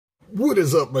What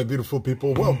is up, my beautiful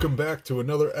people? Welcome back to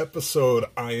another episode.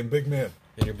 I am Big Man.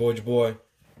 And your boy.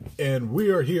 And we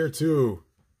are here to...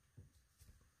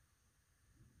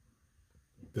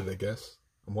 Did they guess?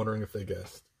 I'm wondering if they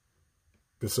guessed.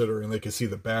 Considering they can see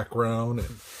the background and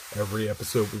every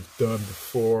episode we've done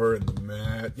before and the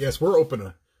mat. Yes, we're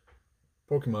opening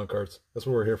Pokemon cards. That's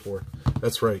what we're here for.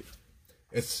 That's right.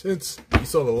 And since you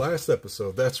saw the last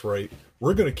episode, that's right.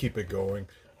 We're going to keep it going.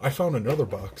 I found another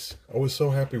box. I was so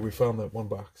happy we found that one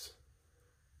box.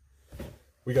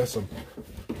 We got some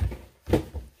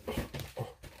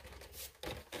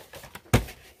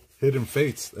Hidden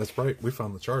Fates. That's right. We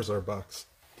found the Charizard box.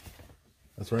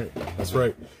 That's right. That's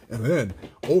right. And then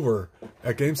over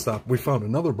at GameStop, we found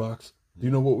another box. Do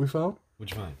you know what we found?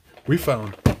 What'd you find? We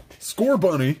found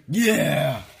Scorbunny.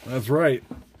 Yeah! That's right.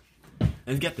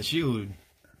 And get the shield.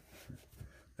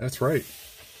 That's right.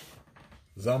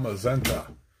 Zamazenta.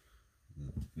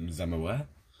 Zama what?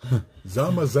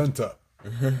 Zamazenta.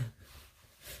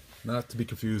 Not to be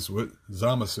confused with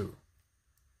Zamasu.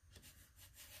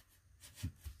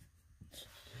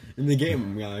 In the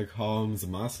game, we gotta call him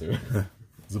Zamasu.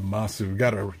 Zamasu. We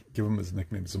gotta give him his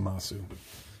nickname, Zamasu.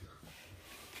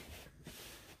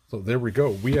 So there we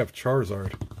go. We have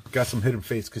Charizard. Got some Hidden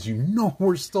Fates because you know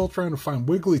we're still trying to find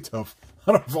Wigglytuff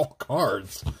out of all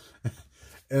cards.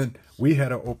 And we had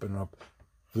to open up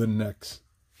the next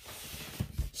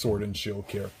Sword and Shield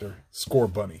character,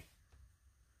 Scorbunny.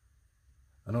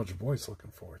 I know your boy's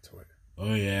looking forward to it.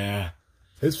 Oh yeah.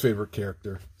 His favorite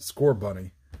character,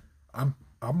 Scorbunny. I'm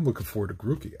looking forward to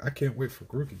Grookey. I can't wait for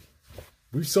Grookey.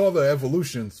 We saw the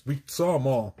evolutions. We saw them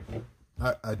all.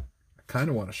 I kind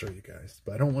of want to show you guys,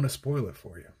 but I don't want to spoil it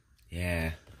for you.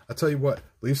 Yeah. I'll tell you what.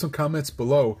 Leave some comments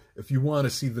below if you want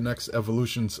to see the next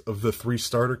evolutions of the 3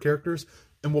 starter characters,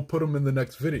 and we'll put them in the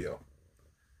next video.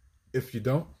 If you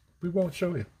don't, we won't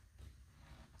show you.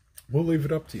 We'll leave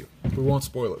it up to you. We won't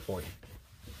spoil it for you.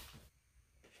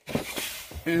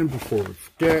 And before we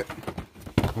forget,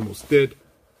 almost did.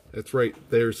 That's right,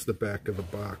 there's the back of the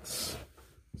box.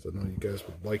 So I know you guys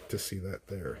would like to see that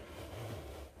there.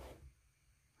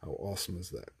 How awesome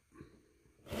is that?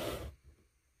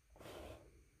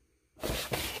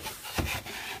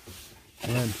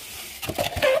 And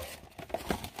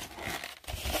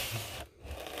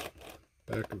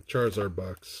back of the Charizard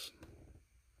box.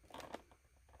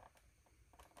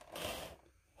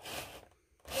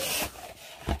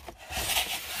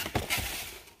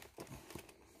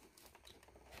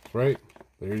 Right,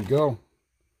 there you go.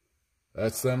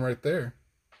 That's them right there.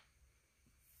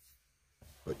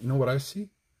 But you know what I see?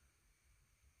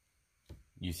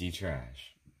 You see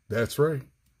trash. That's right.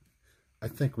 I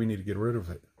think we need to get rid of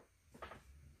it.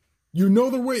 You know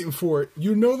they're waiting for it.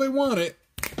 You know they want it.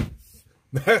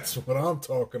 That's what I'm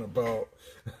talking about.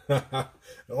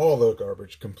 All the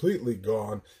garbage completely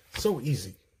gone. So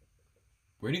easy.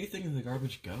 Where do you think the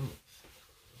garbage goes?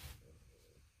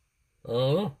 I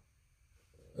don't know.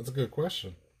 That's a good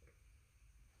question.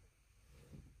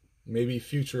 Maybe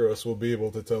future us will be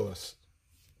able to tell us.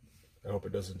 I hope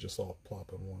it doesn't just all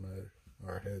plop in one of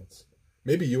our heads.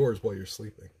 Maybe yours while you're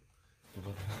sleeping.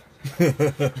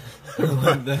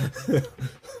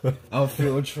 I'll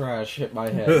feel trash hit my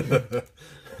head.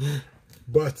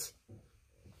 But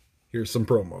here's some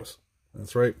promos.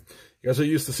 That's right. You guys are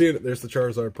used to seeing it. There's the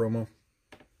Charizard promo.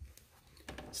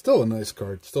 Still a nice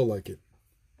card. Still like it.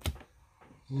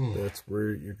 That's where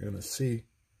you're going to see.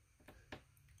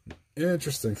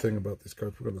 Interesting thing about these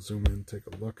cards. We're going to zoom in, take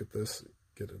a look at this,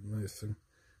 get a nice thing.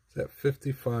 It's at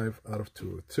 55 out of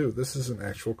 202. This is an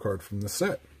actual card from the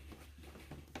set.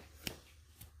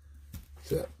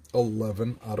 It's at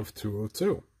 11 out of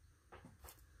 202.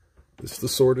 This is the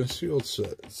Sword and Shield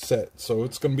set. So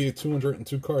it's going to be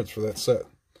 202 cards for that set.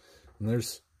 And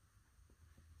there's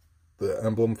the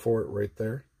emblem for it right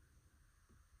there.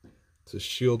 It's a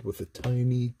shield with a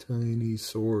tiny, tiny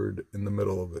sword in the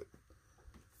middle of it.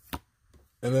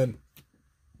 And then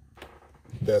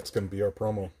that's going to be our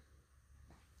promo.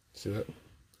 See that?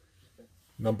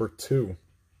 Number 2.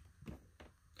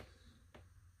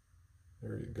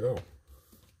 There you go.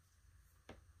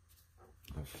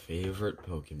 My favorite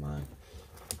Pokemon.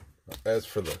 As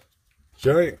for the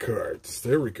giant cards,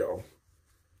 there we go.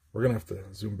 We're going to have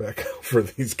to zoom back out for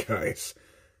these guys.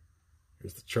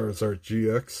 Here's the Charizard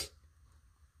GX.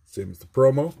 Same as the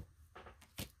promo.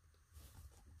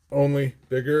 Only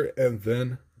bigger, and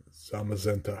then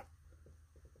Zamazenta.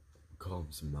 Call him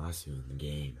Zamasu in the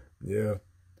game. Yeah.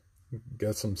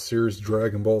 Got some serious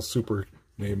Dragon Ball Super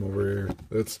name over here.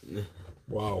 That's...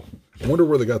 Wow. I wonder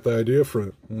where they got the idea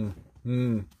from it.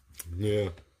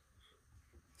 Yeah.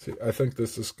 See, I think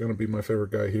this is going to be my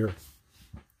favorite guy here.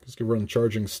 Just can run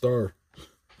Charging Star.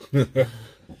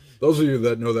 Those of you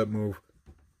that know that move,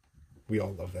 we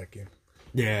all love that game.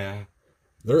 Yeah.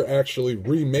 They're actually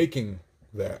remaking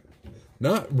that.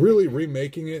 Not really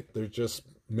remaking it, they're just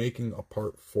making a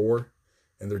part 4,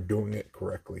 and they're doing it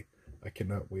correctly. I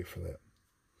cannot wait for that.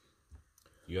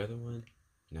 You other one?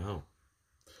 No.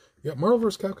 Yeah, Marvel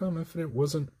vs. Capcom Infinite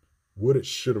wasn't what it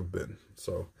should have been.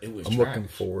 So I'm looking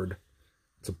forward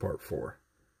to part 4.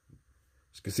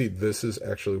 As you can see, this is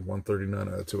actually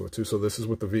 139 out of 202. So this is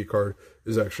what the V card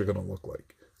is actually going to look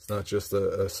like. It's not just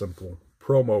a simple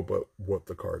promo, but what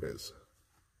the card is.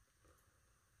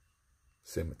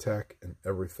 Same attack and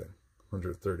everything.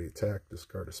 130 attack.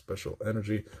 Discard a special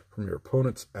energy from your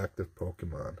opponent's active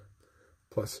Pokemon.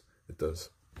 Plus, it does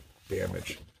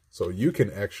damage. So you can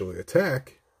actually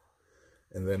attack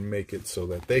and then make it so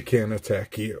that they can't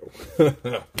attack you.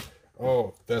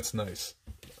 Oh, that's nice.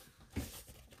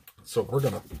 So we're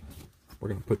gonna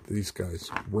put these guys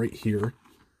right here.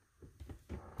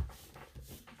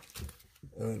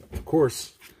 And of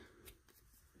course,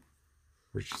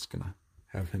 we're just gonna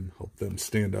have him help them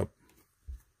stand up.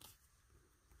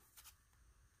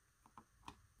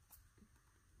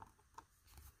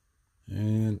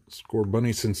 And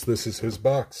Scorbunny, since this is his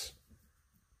box.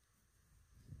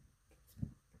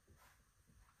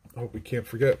 Oh, we can't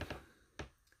forget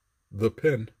the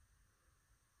pin.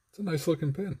 It's a nice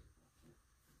looking pin.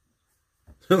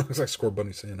 It looks like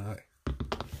Scorbunny saying hi.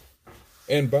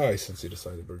 And bye, since he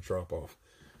decided to drop off.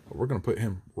 But we're going to put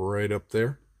him right up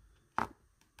there.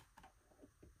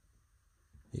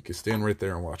 He can stand right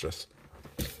there and watch us.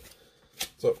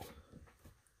 So,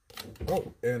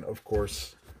 oh, and of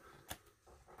course,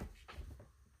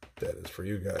 that is for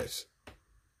you guys.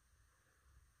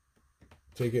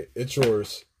 Take it. It's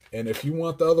yours. And if you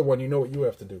want the other one, you know what you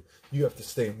have to do. You have to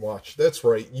stay and watch. That's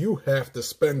right. You have to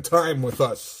spend time with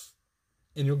us.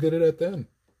 And you'll get it at the end.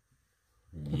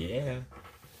 Yeah.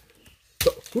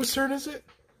 So, whose turn is it?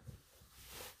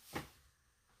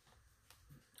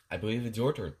 I believe it's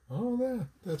your turn. Oh, yeah.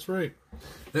 That's right.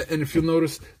 And if you'll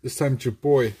notice, this time your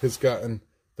boy has gotten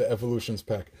the Evolutions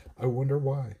pack. I wonder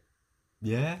why.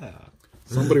 Yeah.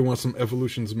 Somebody wants some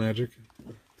Evolutions magic.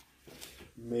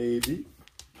 Maybe.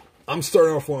 I'm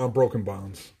starting off on Broken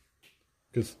Bonds.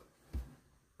 Because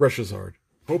Charizard.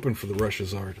 Hoping for the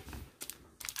Charizard.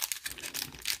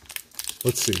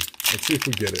 Let's see. Let's see if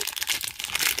we get it.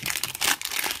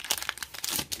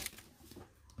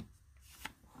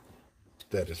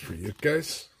 That is for you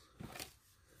guys.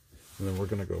 And then we're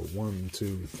going to go 1,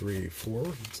 2, 3, 4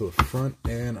 to the front.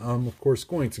 And I'm, of course,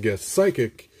 going to guess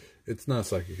Psychic. It's not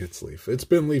Psychic, it's Leaf. It's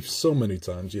been Leaf so many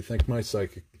times. You think my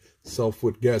Psychic self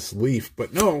would guess Leaf.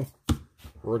 But no.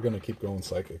 We're going to keep going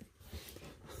Psychic.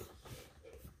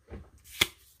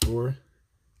 Or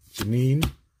Janine.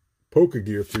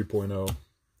 Pokegear 3.0.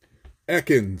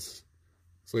 Ekans.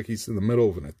 Looks like he's in the middle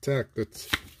of an attack that's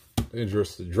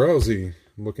dangerous. Drowsy.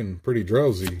 Looking pretty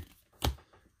drowsy.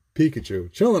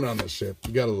 Pikachu. Chilling on the ship.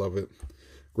 You gotta love it.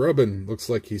 Grubbin. Looks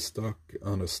like he's stuck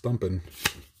on a stumpin'.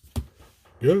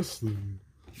 Ghastly.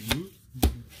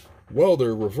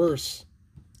 Welder. Reverse.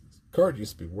 Card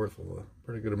used to be worth a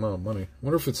pretty good amount of money.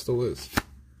 Wonder if it still is.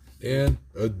 And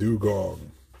a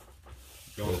Dugong.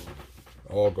 Gone.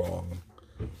 All gone.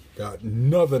 Got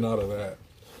nothing out of that.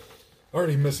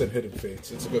 Already missing Hidden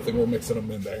Fates. It's a good thing we're mixing them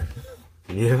in there.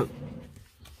 Yeah.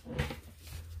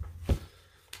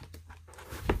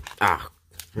 Ah,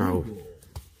 no.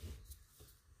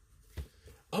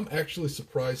 I'm actually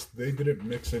surprised they didn't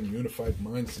mix in Unified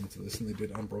Minds into this and they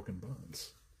did Unbroken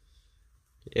Bonds.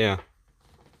 Yeah.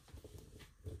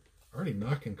 Already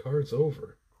knocking cards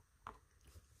over.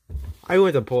 I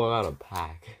went to pull out a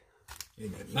pack.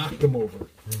 And you knocked them over.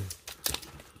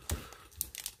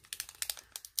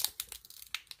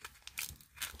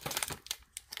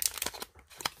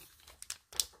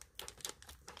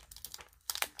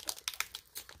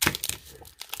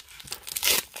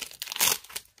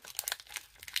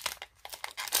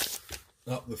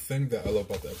 Now, the thing that I love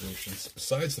about the Evolutions,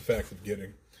 besides the fact of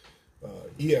getting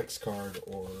EX card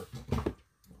or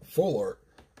full art,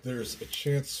 there's a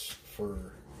chance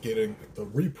for getting the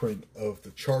reprint of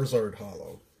the Charizard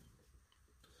Holo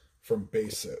from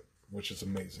base set, which is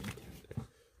amazing.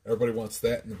 Everybody wants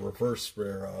that and the reverse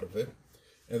rare out of it.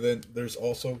 And then there's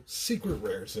also secret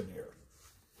rares in here.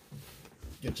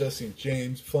 Get Jesse and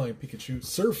James, Flying Pikachu,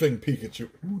 Surfing Pikachu.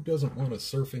 Who doesn't want a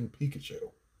Surfing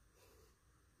Pikachu?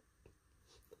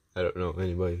 I don't know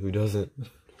anybody who doesn't.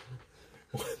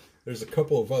 There's a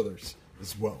couple of others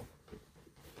as well.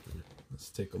 Let's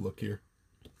take a look here.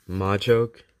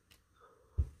 Machoke.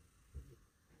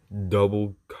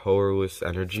 Double colorless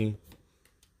energy.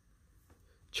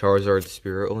 Charizard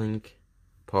Spirit Link,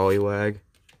 Poliwag,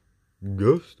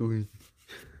 Ghostly,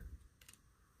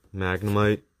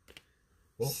 Magnemite,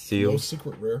 Well, Seal. no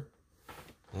secret rare.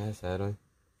 Yeah, sadly.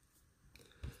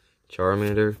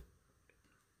 Charmander,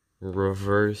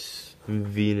 Reverse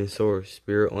Venusaur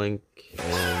Spirit Link,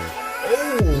 and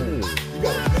Oh! You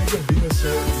got a Mega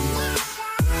Venusaur EX.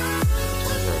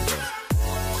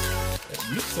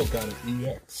 You still got an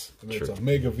EX. And it's a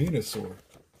Mega Venusaur.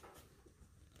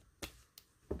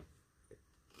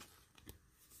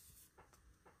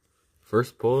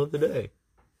 First pull of the day.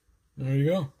 There you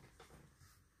go.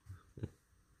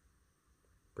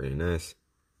 Pretty nice.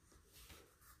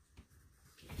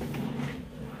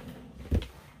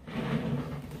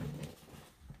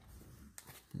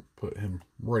 Put him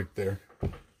right there.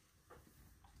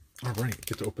 Alright,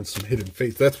 get to open some Hidden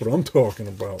Fates. That's what I'm talking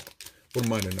about. What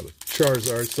am I, another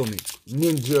Charizard? Still need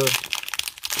Ninja.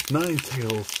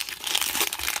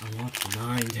 Ninetales. I want the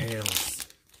Ninetales.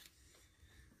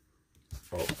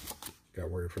 Oh, got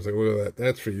worried for a second. Look at that.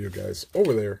 That's for you guys.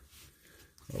 Over there.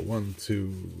 1,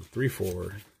 2, 3,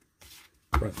 4.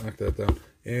 Right, knock that down.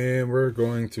 And we're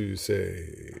going to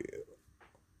say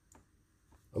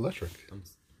electric.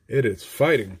 It is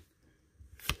fighting.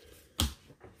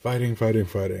 Fighting.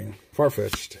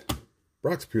 Farfetch'd.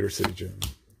 Brock's Pewter City Gym.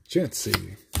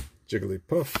 Chansey.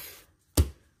 Jigglypuff.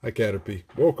 Caterpie.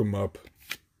 Woke 'em up.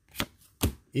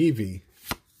 Eevee.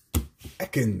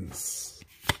 Ekans.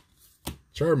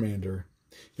 Charmander.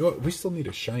 You know what? We still need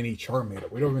a shiny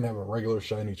Charmander. We don't even have a regular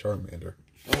shiny Charmander.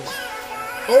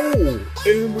 Oh!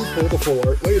 And we pulled a full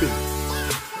art lady.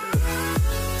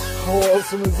 How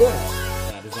awesome is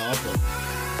that? That is awesome.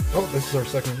 Oh, this is our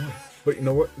second one. But you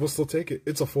know what? We'll still take it.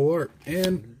 It's a full art.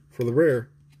 And for the rare,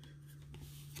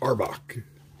 Arbok.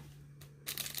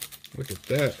 Look at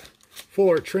that. Full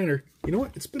art trainer. You know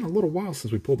what? It's been a little while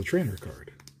since we pulled the trainer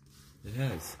card. It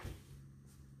has.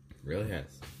 Really has.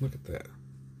 Look at that.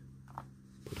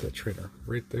 Put that trainer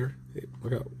right there. Hey,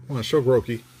 look out. I want to show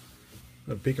Groki.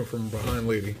 I'm peeking from behind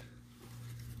lady.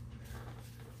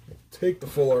 Take the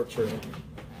full art trainer.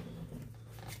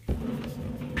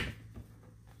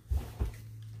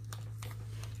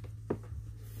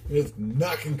 It's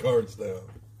knocking cards down.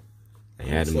 I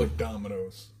had It's him. like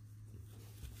dominoes.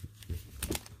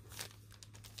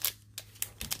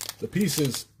 The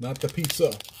pieces, not the pizza.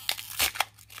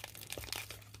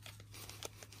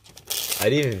 I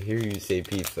didn't even hear you say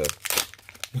pizza.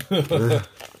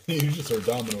 You just heard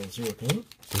dominoes. You're like,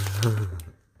 huh?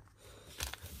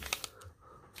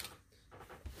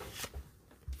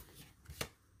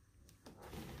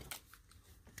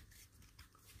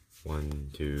 1,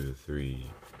 2, 3,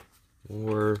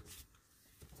 4.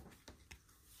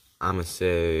 I'm gonna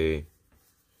say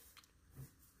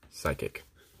Psychic.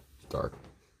 Dark.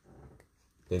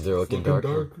 Things are looking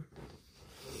dark.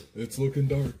 It's looking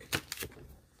dark.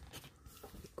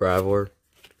 Graveler.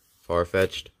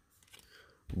 Farfetch'd.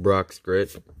 Brock's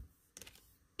Grit.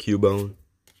 Cubone.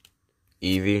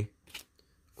 Eevee.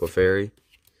 Clefairy.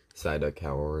 Psyduck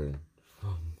Howler. And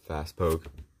Fast Poke.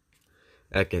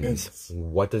 Ekans.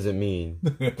 What does it mean?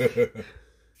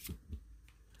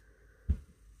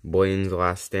 Blaine's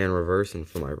Last Stand reversing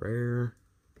for my rare.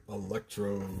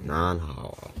 Electro.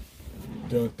 Non-hollow.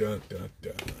 Dun dun dun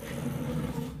dun.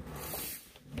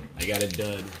 I got a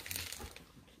dud.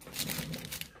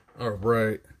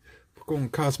 Alright. We're going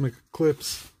Cosmic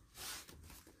Eclipse.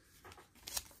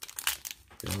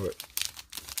 You know what?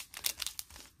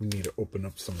 We need to open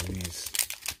up some of these.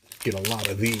 Get a lot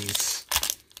of these.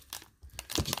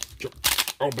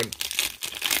 Open.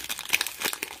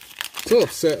 Still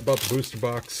upset about the booster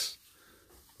box.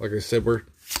 Like I said, we're...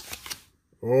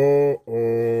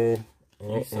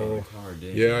 You saw the card,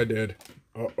 didn't you? Yeah, I did.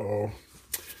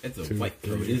 It's a white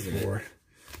code, isn't it?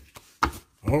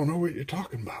 I don't know what you're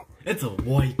talking about. It's a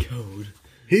white code.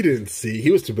 He didn't see.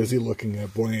 He was too busy looking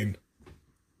at Blaine.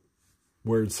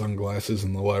 Wearing sunglasses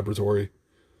in the laboratory.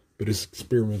 But his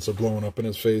experiments are blowing up in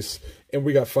his face. And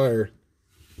we got fire.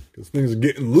 Because things are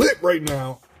getting lit right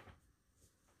now.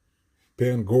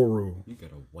 Pangoro. You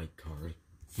got a white card.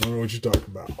 I don't know what you're talking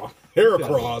about.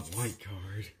 Heracross. White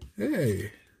card.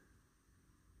 Hey.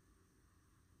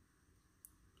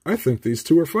 I think these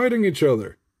two are fighting each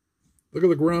other. Look at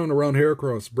the ground around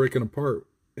Heracross breaking apart.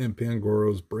 And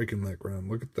Pangoro's breaking that ground.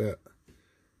 Look at that.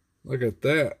 Look at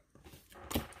that.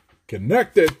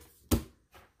 Connected.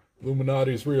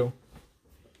 Illuminati's real.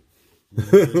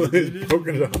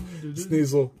 Poking it up.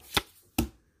 Sneasel.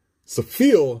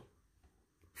 Safil.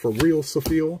 For real,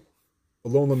 Safil.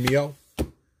 Alola Meow.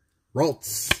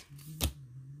 Ralts.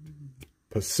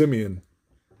 Passimian.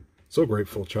 So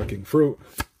grateful, chucking fruit.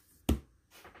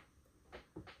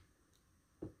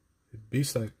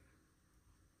 Beast type.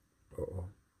 Uh-oh.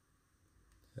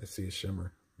 I see a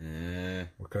shimmer.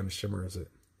 What kind of shimmer is it?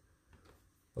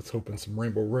 Let's hope in some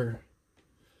rainbow rare.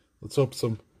 Let's hope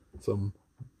some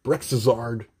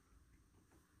Charizard.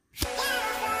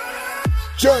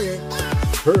 Giant.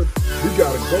 Heard we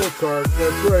got a gold card.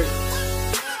 That's right.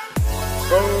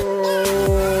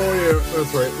 Oh yeah,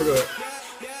 that's right. Look at that.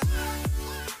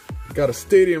 Got a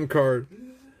stadium card.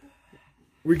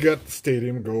 We got the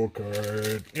stadium gold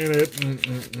card in it.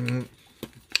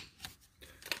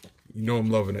 You know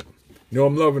I'm loving it. You know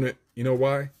I'm loving it. You know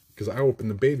why? Because I open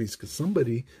the babies. Because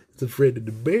somebody is afraid of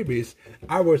the babies.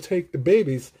 I will take the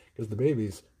babies. Because the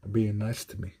babies are being nice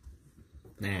to me.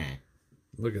 Nah.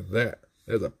 Look at that.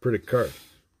 That's a pretty card.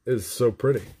 It is so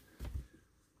pretty.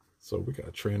 So we got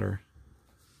a trainer.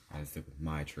 I stick with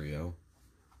my trio.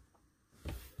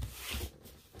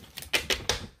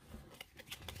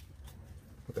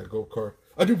 With that gold card.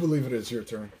 I do believe it is your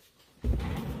turn.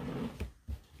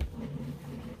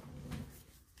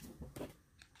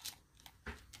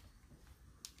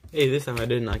 Hey, this time I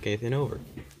didn't knock anything over.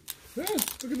 Yeah,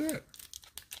 look at that.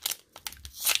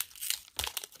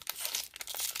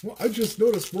 Well, I just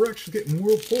noticed we're actually getting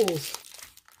more pulls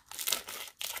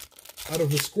out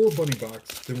of the Scorbunny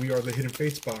box than we are the Hidden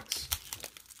Fates box.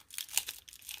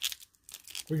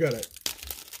 We got a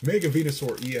Mega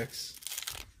Venusaur EX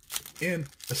and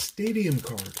a Stadium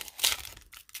card.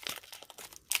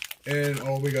 And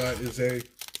all we got is a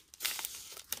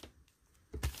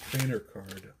trainer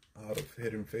card out of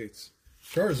Hidden Fates.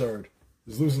 Charizard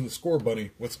is losing the Scorbunny.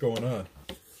 What's going on?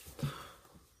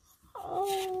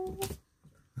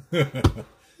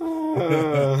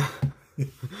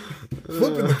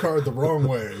 Flipping the card the wrong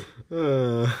way.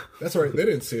 That's right, they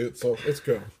didn't see it, so let's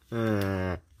go.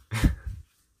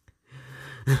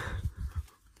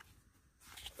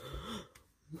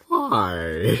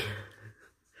 Why?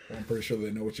 I'm pretty sure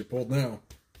they know what you pulled now.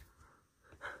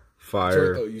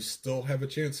 Fire. Right, though, you still have a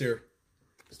chance here.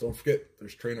 Just don't forget,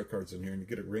 there's trainer cards in here, and you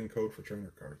get a ring code for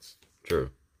trainer cards.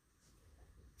 True.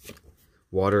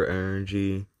 Water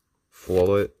energy.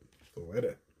 Floet.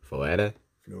 Floetta.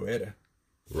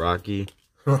 Rocky.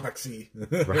 Roxy.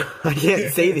 I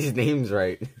can't say these names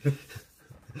right.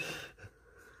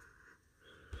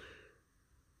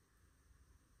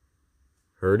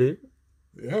 Heard it?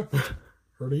 Yeah.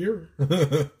 Heard of you.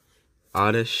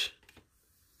 Oddish.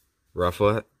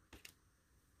 Rufflet.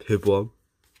 Piplup.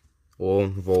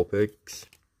 Old Vulpix.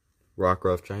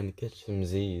 Rockruff trying to catch some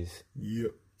Z's.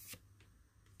 Yep.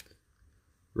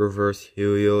 Reverse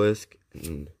Heliolisk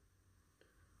and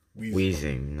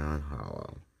Wheezing. not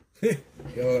hollow. Yeah,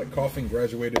 that coughing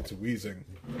graduated to wheezing.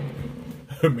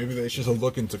 Maybe they should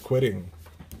look into quitting.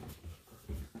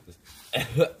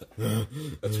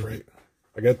 That's right.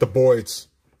 I got the Boyds.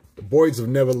 The Boyds have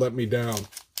never let me down.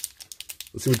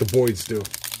 Let's see what the Boyds do.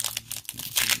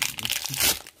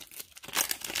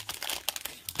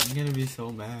 I'm gonna be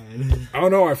so mad. Oh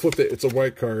no, I flipped it. It's a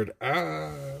white card.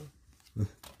 Ah.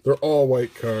 They're all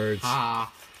white cards.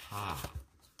 Ha ha.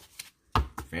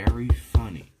 Very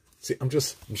funny. See, I'm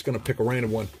just gonna pick a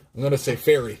random one. I'm gonna say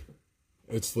fairy.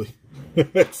 It's Leaf.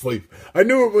 It's Leaf. I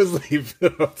knew it was Leaf.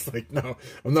 I was like, no,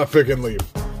 I'm not picking Leaf.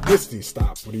 Misty,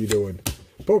 stop. What are you doing?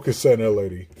 Pokesen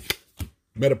lady.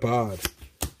 Metapod.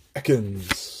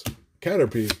 Ekans.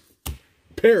 Caterpie.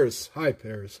 Paris. Hi,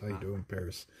 Paris. How you doing,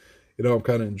 Paris? You know, I'm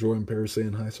kind of enjoying Paris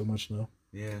saying hi so much now.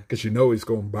 Yeah. Because you know he's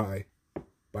going bye.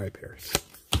 Bye, Paris.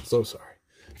 So sorry.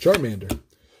 Charmander.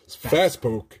 Fast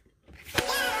poke.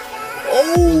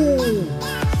 Oh!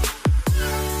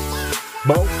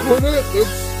 Mount Cornet.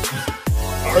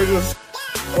 That's...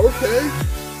 Okay.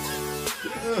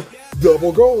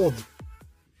 Double gold.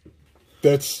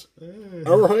 That's...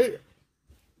 Alright.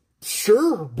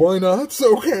 Sure. Why not? It's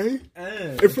okay.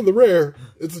 And for the rare,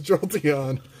 it's a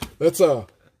Jolteon. That's a...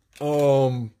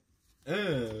 Oh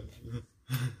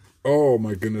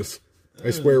my goodness.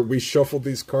 I swear, we shuffled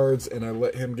these cards and I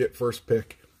let him get first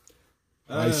pick.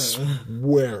 I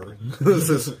swear. This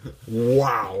is...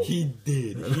 Wow. He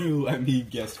did. You let me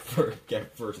get first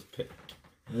pick.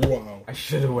 Wow. I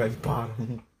should have went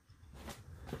bottom.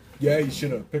 Yeah, you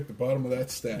should have picked the bottom of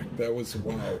that stack. That was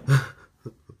wow.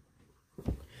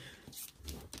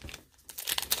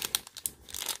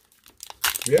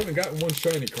 We haven't gotten one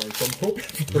shiny card, so I'm hoping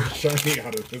for a shiny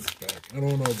out of this pack. I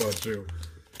don't know about you.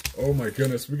 Oh my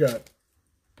goodness, we got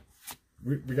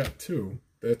two.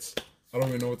 That's... I don't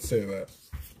even know what to say to that.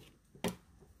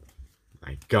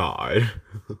 My God.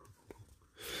 I'm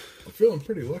feeling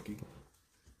pretty lucky.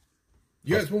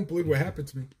 You guys won't believe what happened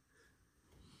to me.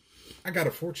 I got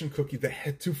a fortune cookie that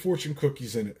had 2 fortune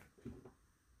cookies in it.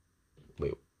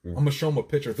 Wait. I'm going to show them a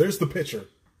picture. There's the picture.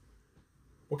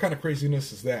 What kind of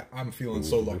craziness is that? I'm feeling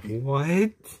so lucky.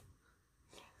 What?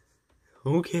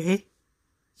 Okay.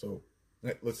 So,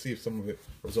 let's see if some of it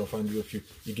goes off on you. If you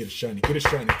get a shiny. Get a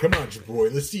shiny. Come on, your boy.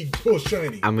 Let's see you pull a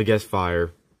shiny. I'm gonna guess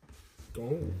fire.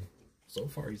 Go. So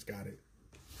far, he's got it.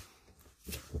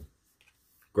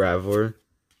 Graveler,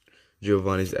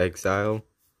 Giovanni's Exile,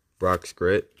 Brock's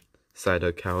Grit,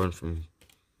 Psyduck Cowan from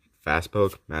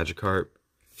Fastpoke, Magikarp,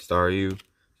 Staryu,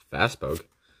 Fastpoke,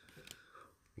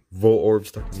 Voltorb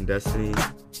stuck in Destiny.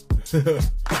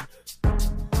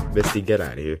 Misty, get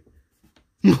out of here.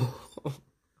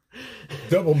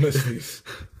 Double Misties.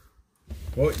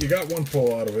 Well, you got one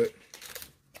pull out of it.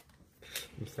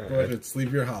 I'm sad. Go ahead and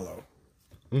sleeve your hollow.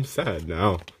 I'm sad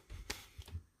now.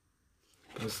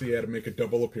 Let's see how to make a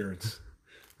double appearance.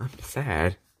 I'm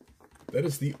sad. That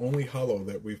is the only hollow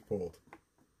that we've pulled.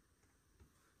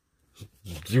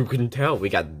 You can tell we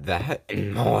got that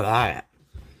and all that.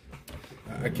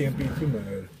 I can't be too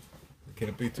mad. I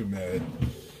can't be too mad.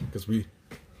 Because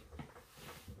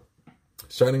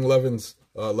Shining Legends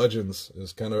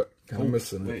is kind of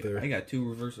missing it there. I got 2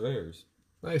 reverse rares.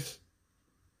 Nice.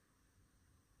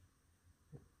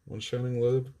 One Shining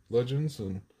Legends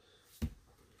and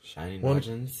Shining one,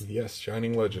 Legends? Yes,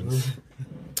 Shining Legends.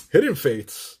 Hidden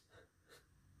Fates.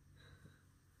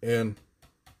 And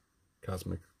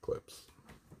Cosmic Eclipse.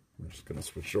 I'm just going to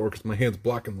switch over because my hand's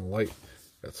blocking the light.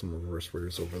 Got some reverse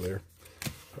rares over there.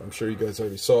 I'm sure you guys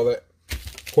already saw that.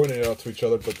 Pointed it out to each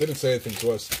other, but didn't say anything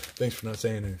to us. Thanks for not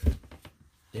saying anything.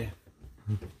 Yeah.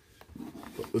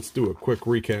 But let's do a quick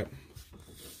recap.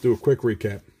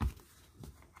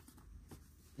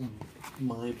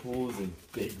 My pulls and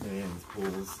big man's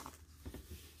pulls.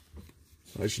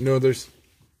 As you know, there's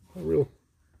no real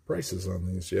prices on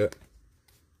these yet.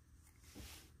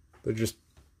 They're just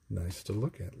nice to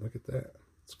look at. Look at that.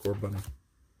 Scorbunny.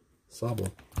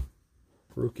 Sobble.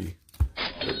 Rookie.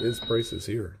 There is prices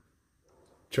here.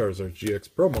 Charizard GX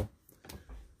promo.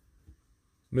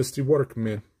 Misty Water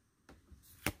Command.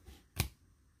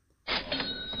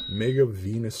 Mega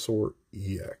Venusaur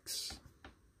EX.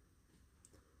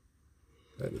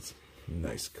 That is a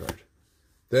nice card.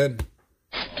 Then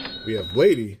we have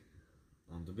Lady.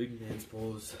 On the big man's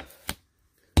pulls.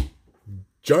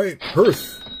 Giant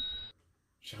Hearth.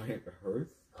 Giant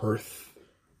Hearth? Hearth.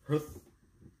 Hearth.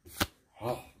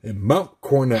 Oh. And Mount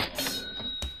Cornet.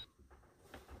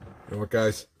 You know what,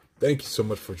 guys? Thank you so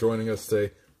much for joining us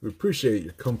today. We appreciate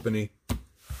your company.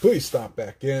 Please stop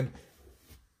back in.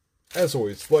 As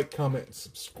always, like, comment, and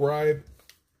subscribe.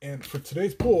 And for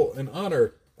today's pull, in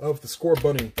honor of the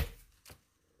Scorbunny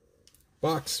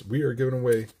box, we are giving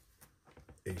away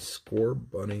a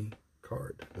Scorbunny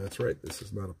card. That's right. This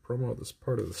is not a promo. This is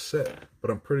part of the set.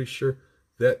 But I'm pretty sure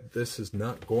that this is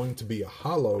not going to be a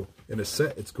holo in a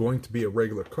set. It's going to be a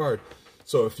regular card.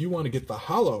 So if you want to get the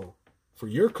holo for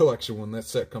your collection when that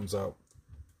set comes out,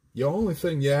 the only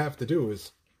thing you have to do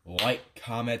is like,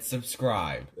 comment,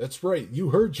 subscribe. That's right.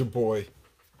 You heard your boy.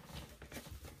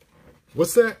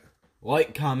 What's that?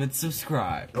 Like, comment,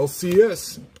 subscribe.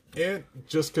 L.C.S. And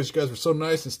just because you guys were so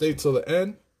nice and stayed till the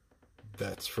end,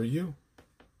 that's for you.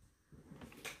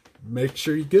 Make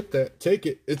sure you get that. Take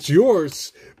it. It's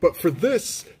yours. But for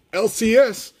this,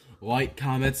 L.C.S. Like,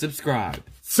 comment, subscribe.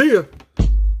 See ya.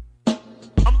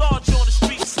 I'm large on the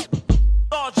streets.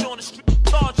 Large on the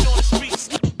streets. Large on the streets.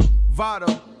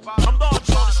 Vado. I'm large.